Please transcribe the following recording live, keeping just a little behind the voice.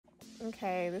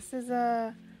Okay, this is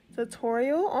a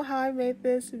tutorial on how I made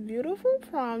this beautiful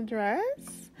prom dress.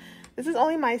 This is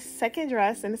only my second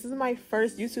dress and this is my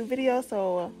first YouTube video,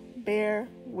 so bear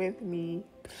with me,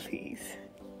 please.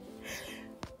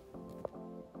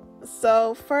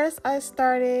 So first I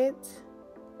started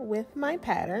with my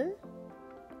pattern.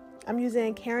 I'm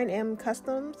using Karen M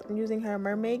Customs. I'm using her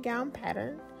mermaid gown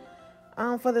pattern.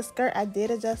 For the skirt, I did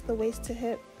adjust the waist to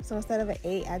hip. So instead of an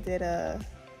 8, I did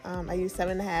I used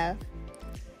 7.5.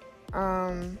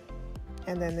 And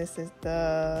then this is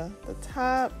the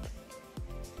top.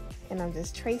 And I'm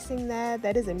just tracing that.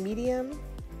 That is a medium.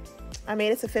 I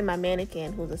made it to fit my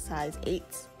mannequin, who's a size 8.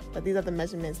 But these are the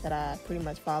measurements that I pretty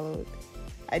much followed.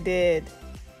 I did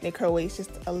make her waist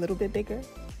just a little bit bigger.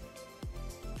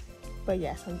 But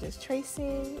yes, I'm just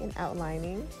tracing and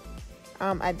outlining.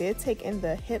 I did take in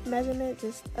the hip measurement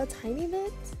just a tiny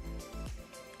bit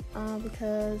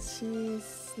because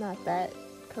she's not that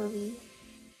curvy.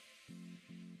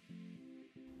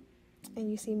 And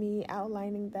you see me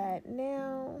outlining that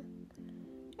now.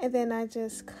 And then I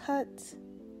just cut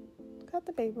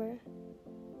the paper.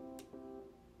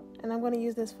 And I'm going to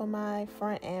use this for my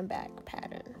front and back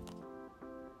pattern.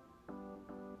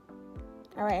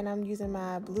 Alright, and I'm using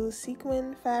my blue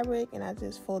sequin fabric and I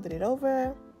just folded it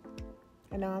over.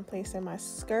 And now I'm placing my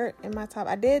skirt and my top.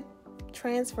 I did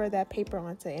transfer that paper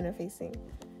onto interfacing.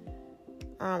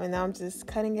 And now I'm just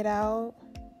cutting it out.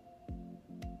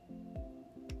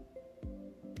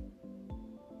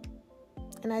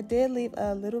 And I did leave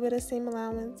a little bit of seam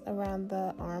allowance around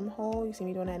the armhole. You see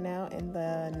me doing that now, and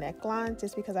the neckline,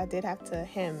 just because I did have to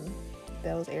hem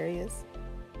those areas.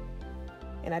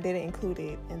 And I didn't include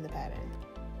it in the pattern.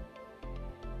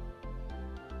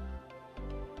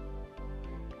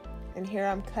 And here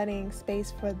I'm cutting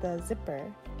space for the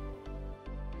zipper.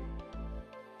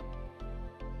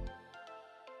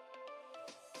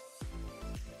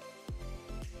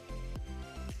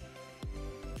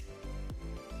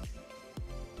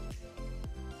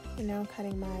 And now I'm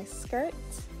cutting my skirt.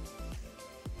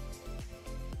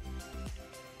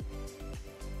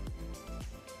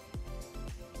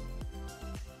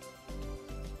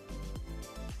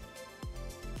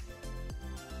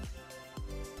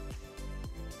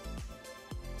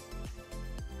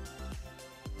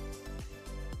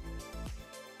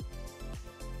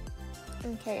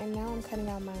 Okay, and now I'm cutting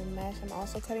out my mesh. I'm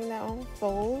also cutting that on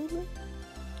fold.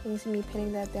 You see me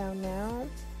pinning that down now.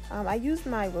 I used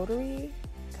my rotary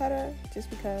cutter just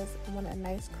because I wanted a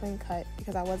nice clean cut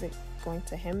because I wasn't going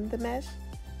to hem the mesh.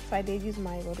 So I did use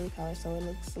my rotary cutter so it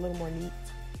looks a little more neat.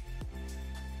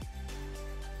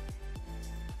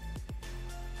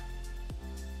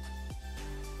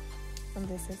 And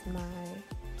this is my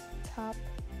top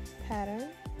pattern.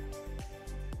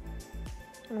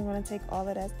 And I'm going to take all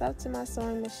of that stuff to my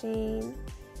sewing machine.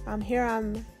 Here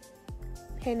I'm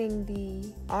pinning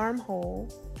the armhole.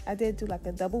 I did do like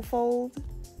a double fold.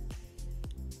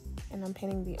 And I'm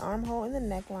pinning the armhole and the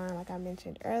neckline like I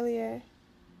mentioned earlier.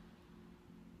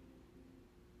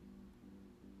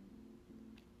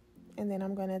 And then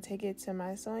I'm going to take it to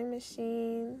my sewing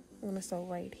machine. I'm going to sew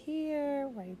right here,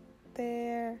 right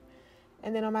there.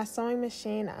 And then on my sewing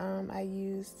machine, I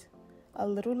used a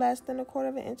little less than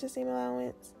 1/4 inch of seam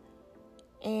allowance.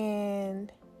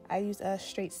 And I used a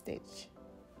straight stitch.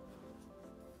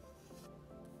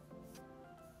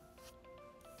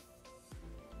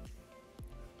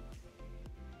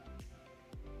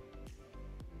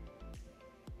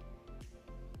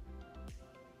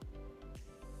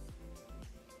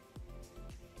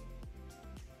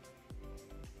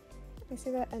 You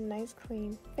see that? A nice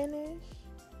clean finish.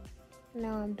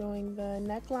 Now I'm doing the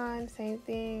neckline, same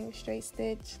thing, straight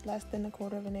stitch, less than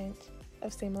 1/4 inch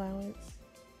of seam allowance.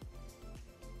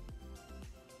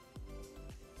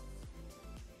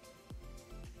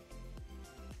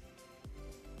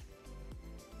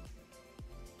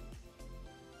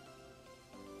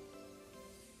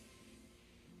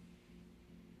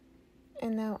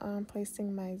 And now I'm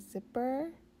placing my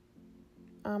zipper.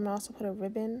 I also put a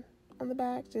ribbon on the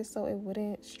back just so it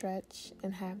wouldn't stretch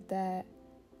and have that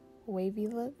wavy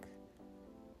look.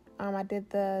 I did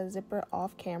the zipper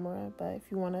off camera, but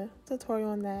if you want a tutorial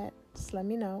on that, just let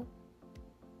me know.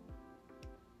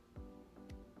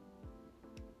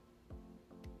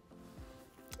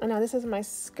 And now this is my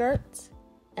skirt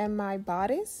and my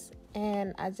bodice,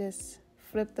 and I just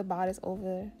flipped the bodice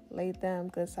over, laid them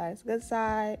good side to good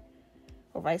side,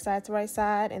 or right side to right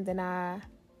side, and then I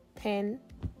pinned.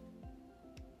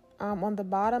 On the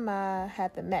bottom, I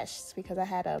had the mesh because I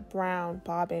had a brown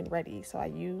bobbin ready. So I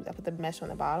put the mesh on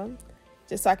the bottom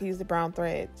just so I could use the brown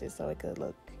thread just so it could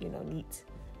look, neat.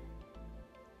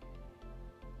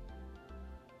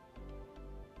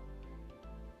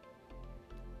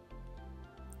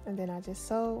 And then I just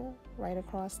sew right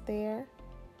across there.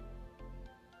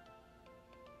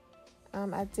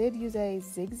 I did use a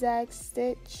zigzag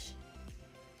stitch,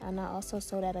 and I also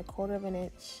sewed at 1/4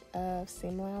 inch of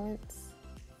seam allowance.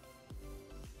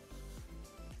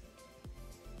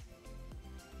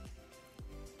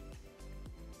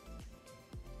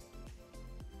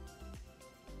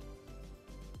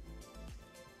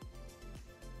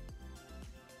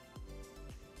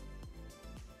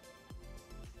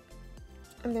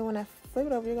 And then when I flip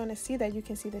it over, you're going to see that you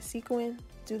can see the sequin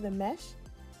through the mesh.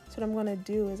 So what I'm going to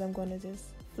do is I'm going to just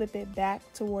flip it back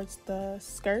towards the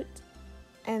skirt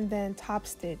and then top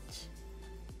stitch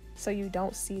so you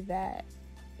don't see that,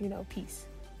 piece.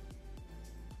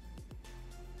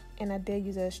 And I did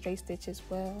use a straight stitch as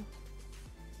well.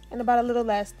 And about a little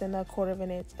less than 1/4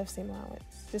 inch of seam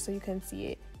allowance, just so you can see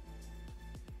it.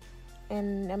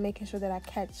 And I'm making sure that I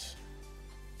catch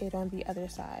it on the other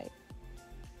side.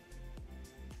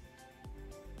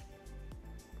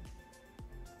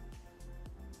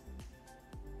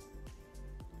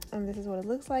 And this is what it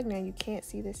looks like. Now you can't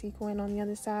see the sequin on the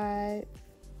other side.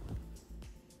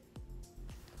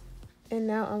 And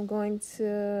now I'm going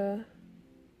to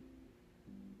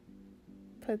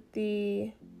put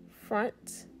the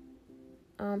front,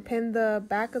 pin the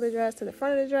back of the dress to the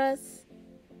front of the dress.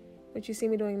 What you see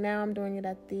me doing now, I'm doing it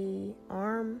at the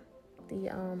armhole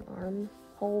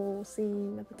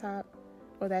seam at the top,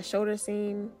 or that shoulder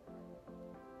seam.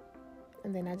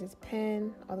 And then I just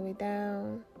pin all the way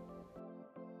down.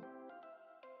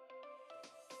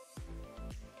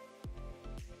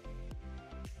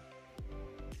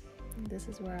 This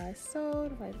is where I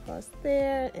sewed, right across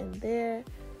there and there. And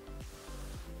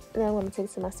then I'm going to take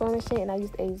it to my sewing machine, and I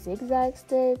used a zigzag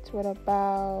stitch with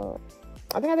about,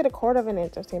 I think I did 1/4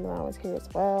 inch of seam allowance here as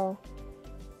well.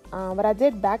 But I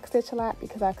did back stitch a lot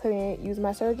because I couldn't use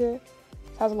my serger.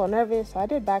 So I was a little nervous, so I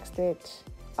did back stitch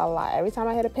a lot. Every time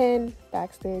I hit a pin,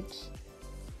 back stitch.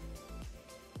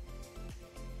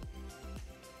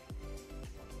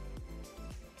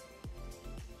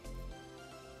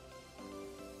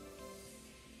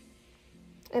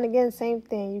 And again, same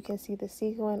thing, you can see the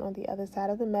sequin on the other side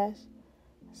of the mesh.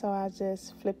 So I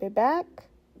just flip it back,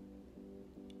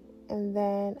 and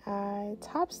then I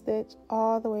top stitch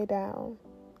all the way down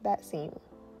that seam.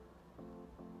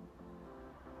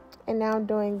 And now I'm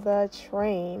doing the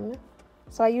train.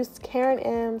 So I used Karen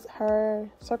M's,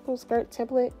 her circle skirt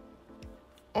template,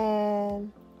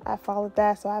 and I followed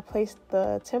that. So I placed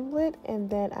the template, and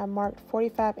then I marked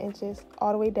 45 inches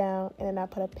all the way down, and then I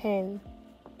put a pin.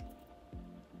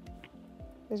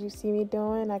 As you see me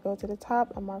doing, I go to the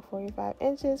top, I mark 45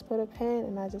 inches, put a pin,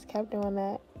 and I just kept doing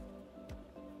that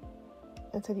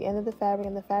until the end of the fabric,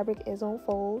 and the fabric is on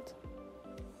fold.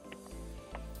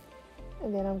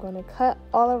 And then I'm going to cut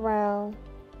all around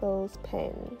those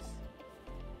pins.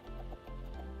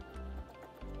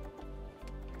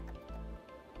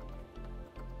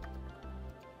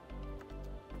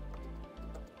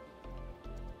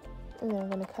 And then I'm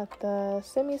going to cut the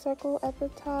semicircle at the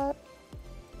top.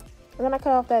 And then I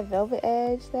cut off that velvet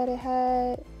edge that it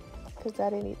had, because I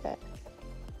didn't need that.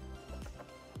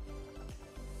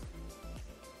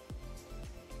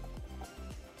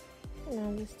 And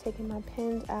I'm just taking my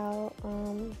pins out,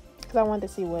 because I wanted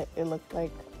to see what it looked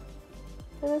like.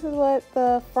 And this is what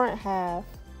the front half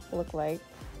looked like.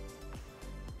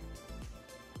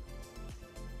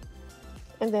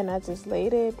 And then I just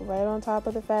laid it right on top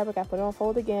of the fabric. I put it on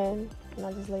fold again, and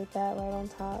I just laid that right on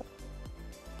top.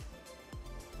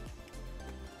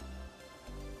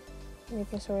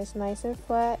 Making sure it's nice and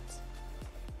flat.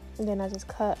 And then I just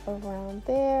cut around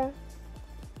there.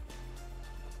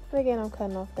 And again, I'm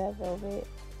cutting off that velvet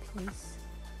piece.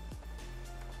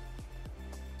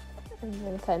 And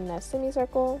then cutting that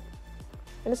semicircle.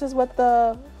 And this is what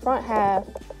the front half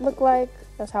looked like.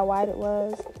 That's how wide it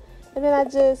was. And then I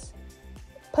just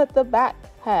put the back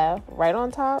half right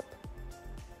on top.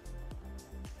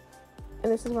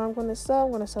 And this is where I'm going to sew. I'm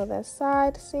going to sew that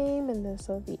side seam and then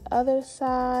sew the other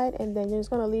side. And then you're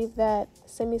just going to leave that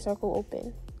semicircle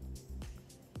open.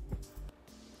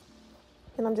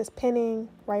 And I'm just pinning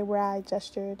right where I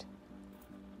gestured.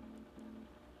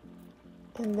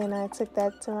 And then I took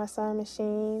that to my sewing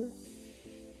machine.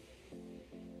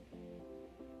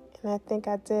 And I think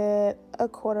I did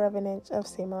 1/4 inch of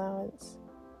seam allowance.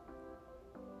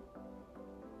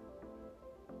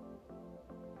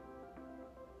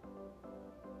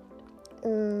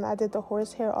 And I did the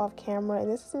horsehair off camera, and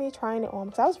this is me trying it on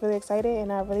because I was really excited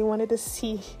and I really wanted to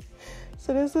see.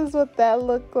 So this is what that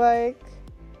looked like.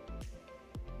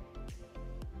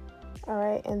 All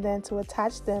right, and then to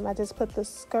attach them, I just put the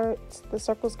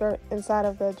circle skirt inside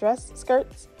of the dress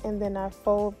skirts, and then I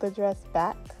fold the dress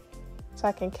back so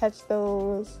I can catch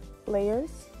those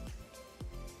layers.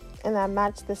 And I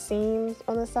match the seams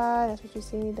on the side. That's what you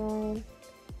see me doing.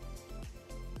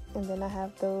 And then I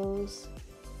have those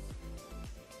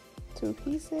 2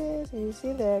 pieces, and you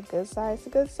see they're good sides to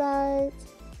good sides.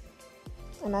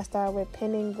 And I start with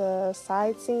pinning the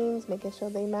side seams, making sure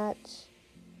they match.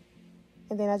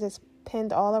 And then I just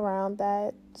pinned all around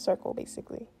that circle,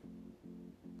 basically.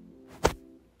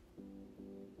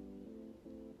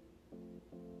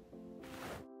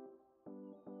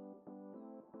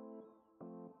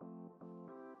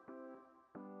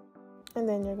 And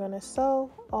then you're gonna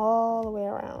sew all the way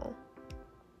around.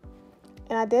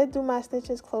 And I did do my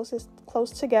stitches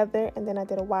close together, and then I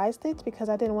did a wide stitch because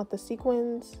I didn't want the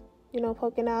sequins,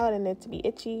 poking out and it to be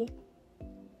itchy.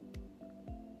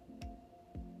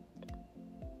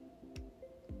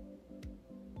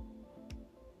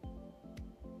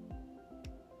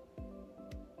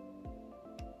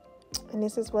 And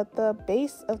this is what the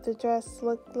base of the dress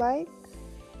looked like.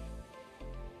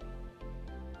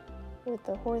 With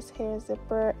the horsehair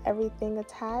zipper, everything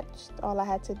attached. All I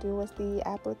had to do was the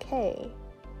applique.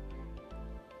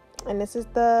 And this is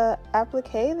the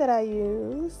applique that I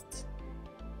used.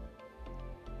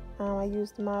 I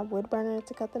used my wood burner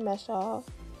to cut the mesh off.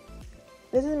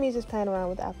 This is me just playing around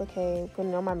with the applique,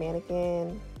 putting it on my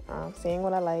mannequin, seeing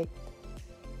what I liked.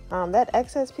 That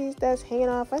excess piece that's hanging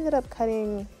off, I ended up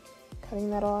cutting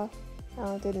that off.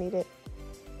 I didn't need it.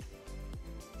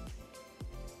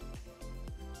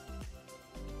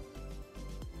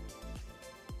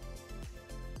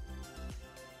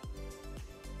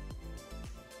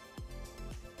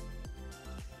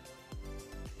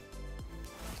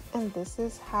 And this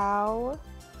is how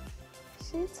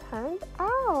she turned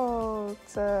out.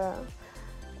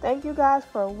 Thank you guys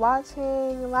for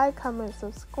watching. Like, comment,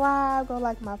 subscribe. Go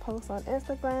like my posts on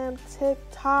Instagram,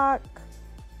 TikTok.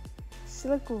 She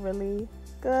looked really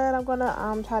good. I'm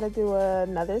gonna try to do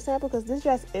another sample because this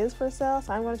dress is for sale,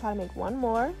 so I'm gonna try to make one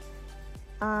more.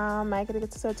 I might get a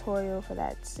tutorial for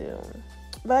that soon.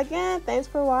 But again, thanks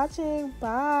for watching.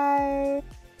 Bye.